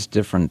used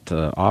different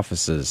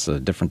offices,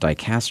 different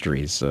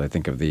dicasteries. I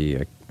think of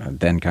the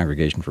then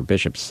Congregation for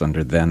Bishops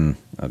under then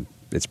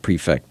its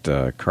prefect,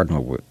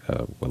 Cardinal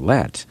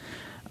Ouellet,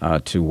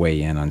 to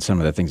weigh in on some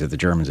of the things that the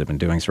Germans have been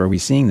doing. So are we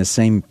seeing the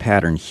same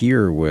pattern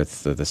here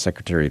with the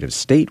Secretariat of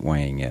State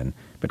weighing in,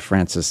 but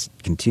Francis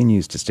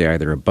continues to stay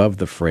either above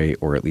the fray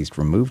or at least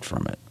removed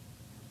from it?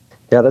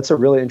 Yeah, that's a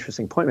really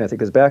interesting point, Matthew,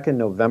 because back in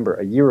November,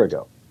 a year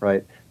ago,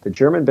 right, the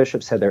German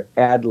bishops had their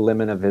ad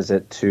limina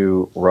visit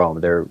to Rome.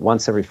 They're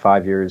once every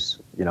 5 years,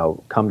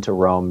 come to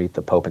Rome, meet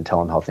the Pope, and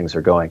tell him how things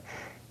are going.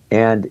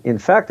 And in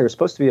fact, there's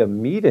supposed to be a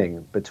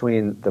meeting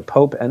between the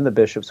Pope and the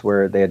bishops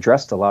where they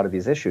addressed a lot of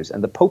these issues.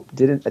 And the Pope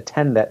didn't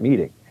attend that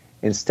meeting.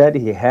 Instead,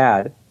 he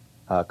had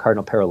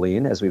Cardinal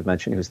Parolin, as we've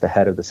mentioned, who's the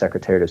head of the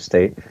Secretariat of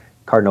State,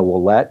 Cardinal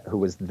Ouellet, who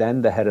was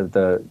then the head of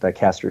the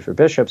dicastery for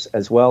bishops,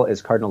 as well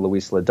as Cardinal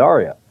Luis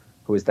Ladaria,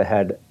 who was the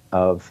head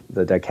of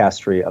the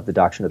dicastery of the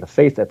doctrine of the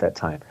faith at that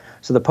time.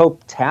 So the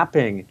Pope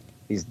tapping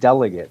these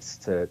delegates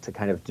to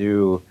kind of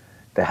do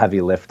the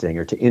heavy lifting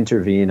or to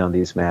intervene on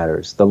these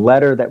matters. The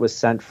letter that was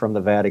sent from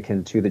the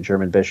Vatican to the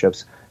German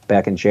bishops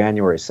back in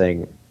January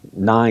saying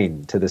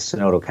 9 to the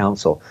Synodal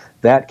Council,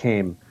 that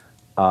came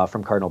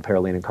from Cardinal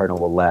Parolin and Cardinal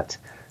Ouellet.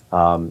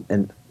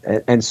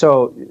 And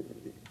so,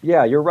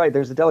 yeah, you're right.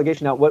 There's a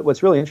delegation. Now,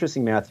 what's really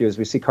interesting, Matthew, is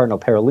we see Cardinal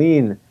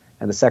Parolin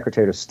and the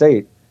Secretary of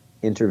State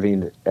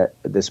intervened at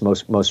this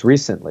most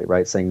recently,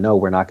 right, saying, no,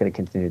 we're not going to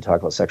continue to talk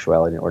about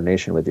sexuality and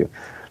ordination with you.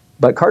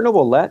 But Cardinal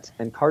Ouellet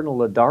and Cardinal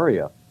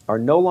Ladaria are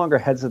no longer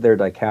heads of their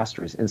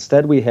dicasteries.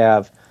 Instead, we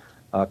have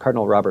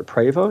Cardinal Robert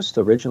Prevost,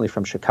 originally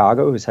from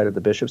Chicago, who's head of the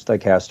Bishop's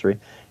Dicastery.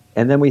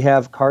 And then we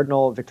have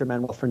Cardinal Victor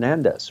Manuel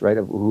Fernandez, right,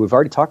 who we've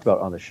already talked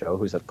about on the show,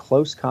 who's a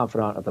close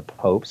confidant of the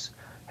Pope's,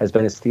 has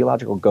been his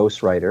theological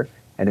ghostwriter,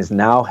 and is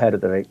now head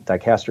of the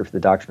Dicastery for the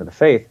Doctrine of the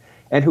Faith,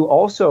 and who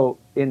also,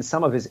 in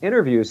some of his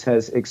interviews,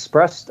 has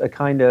expressed a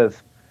kind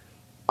of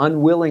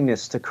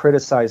unwillingness to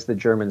criticize the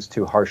Germans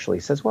too harshly.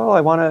 He says, well,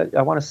 I want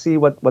to see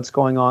what's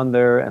going on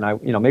there,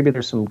 and maybe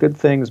there's some good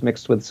things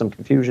mixed with some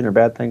confusion or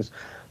bad things.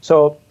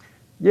 So,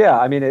 yeah,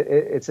 I mean,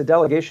 it's a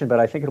delegation, but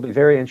I think it'll be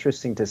very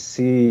interesting to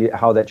see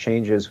how that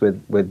changes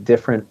with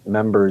different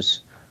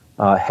members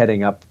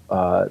heading up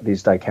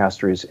these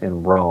dicasteries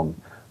in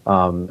Rome.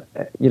 And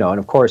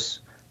of course,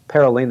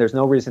 Parolin, there's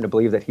no reason to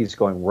believe that he's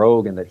going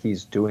rogue and that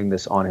he's doing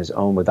this on his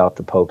own without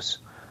the Pope's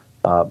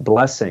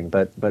blessing.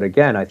 But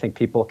again, I think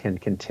people can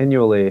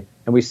continually,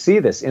 and we see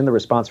this in the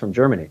response from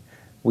Germany,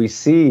 we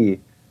see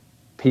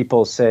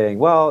people saying,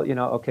 well,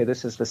 okay,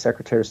 this is the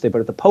Secretary of State,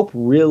 but if the Pope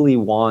really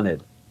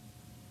wanted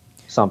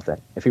something,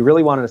 if he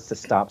really wanted us to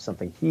stop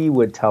something, he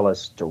would tell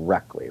us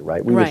directly,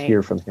 right? We would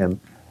hear from him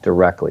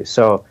directly.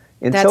 So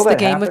until that's the that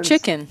game happens, of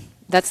chicken.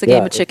 That's the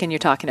game of chicken you're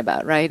talking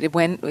about, right?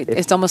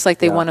 It's almost like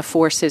they want to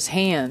force his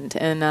hand.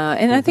 And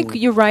I think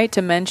you're right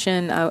to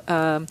mention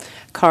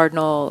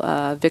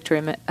Cardinal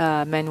Victor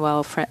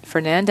Manuel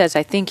Fernandez.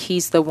 I think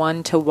he's the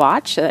one to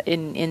watch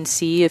and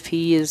see if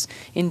he is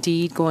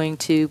indeed going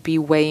to be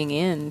weighing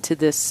in to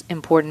this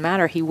important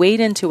matter. He weighed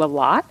into a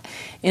lot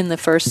in the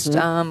first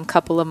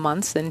couple of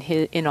months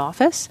in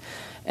office,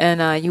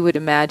 and you would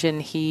imagine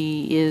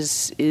he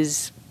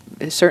is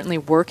certainly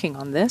working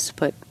on this,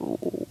 but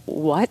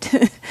what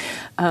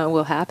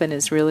will happen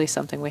is really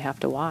something we have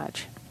to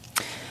watch.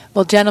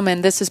 Well,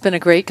 gentlemen, this has been a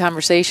great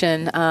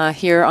conversation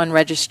here on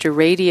Register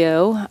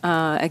Radio.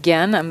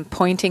 Again, I'm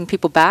pointing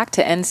people back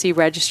to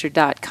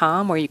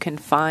ncregister.com, where you can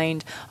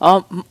find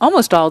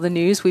almost all the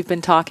news we've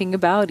been talking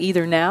about,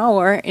 either now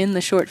or in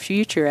the short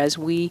future, as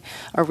we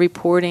are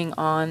reporting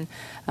on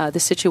the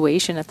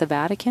situation at the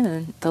Vatican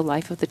and the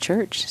life of the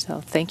Church.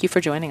 So thank you for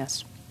joining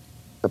us.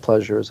 A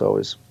pleasure, as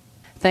always.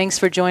 Thanks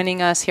for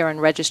joining us here on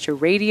Register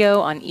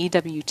Radio on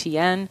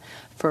EWTN.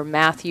 For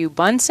Matthew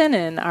Bunson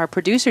and our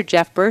producer,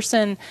 Jeff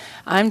Burson,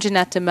 I'm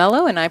Jeanette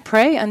DeMello, and I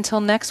pray until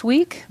next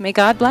week, may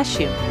God bless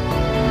you.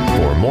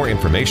 For more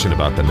information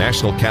about the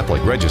National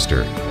Catholic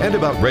Register and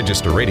about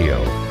Register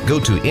Radio,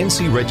 go to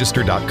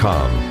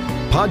ncregister.com.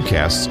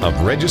 Podcasts of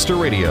Register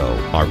Radio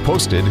are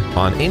posted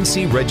on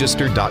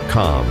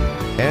ncregister.com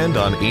and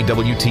on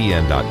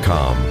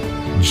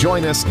EWTN.com.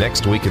 Join us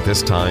next week at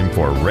this time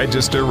for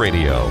Register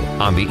Radio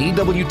on the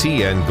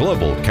EWTN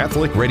Global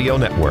Catholic Radio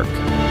Network.